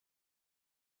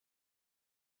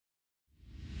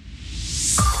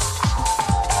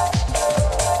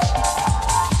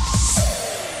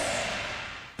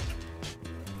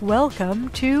Welcome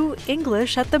to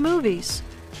English at the Movies,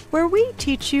 where we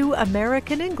teach you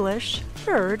American English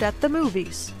heard at the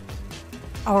movies.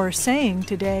 Our saying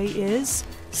today is,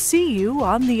 "See you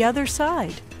on the other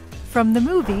side," from the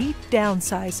movie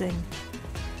Downsizing.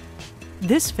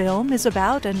 This film is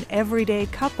about an everyday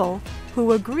couple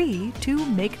who agree to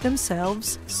make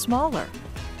themselves smaller.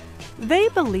 They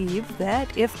believe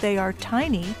that if they are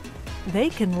tiny, they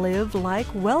can live like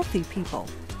wealthy people.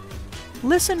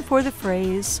 Listen for the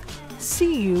phrase,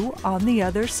 "See you on the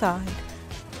other side."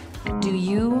 Do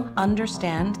you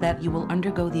understand that you will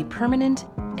undergo the permanent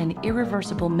and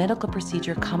irreversible medical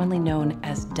procedure commonly known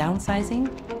as downsizing,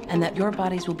 and that your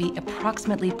bodies will be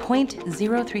approximately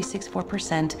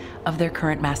 0.0364% of their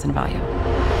current mass and volume?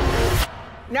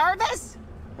 Nervous?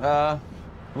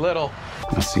 Little.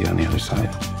 I'll see you on the other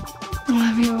side.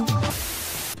 Love you.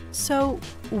 So,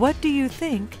 what do you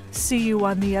think "see you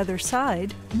on the other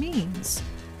side" means?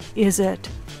 Is it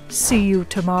 "see you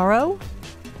tomorrow"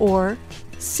 or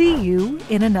 "see you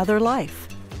in another life"?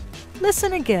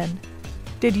 Listen again.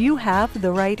 Did you have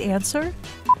the right answer?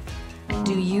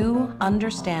 Do you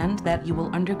understand that you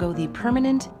will undergo the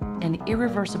permanent and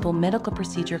irreversible medical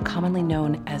procedure commonly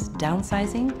known as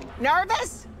downsizing?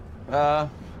 Nervous?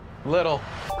 Little.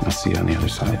 I'll see you on the other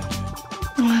side.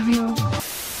 Love you.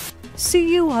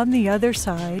 "See you on the other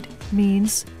side"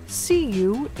 means "see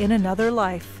you in another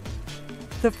life."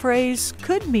 The phrase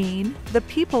could mean the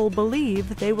people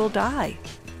believe they will die,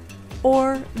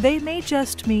 or they may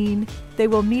just mean they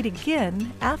will meet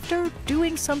again after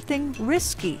doing something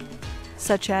risky,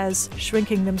 such as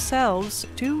shrinking themselves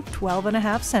to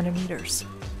 12.5 centimeters.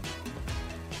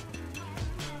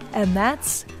 And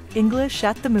that's English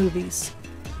at the Movies.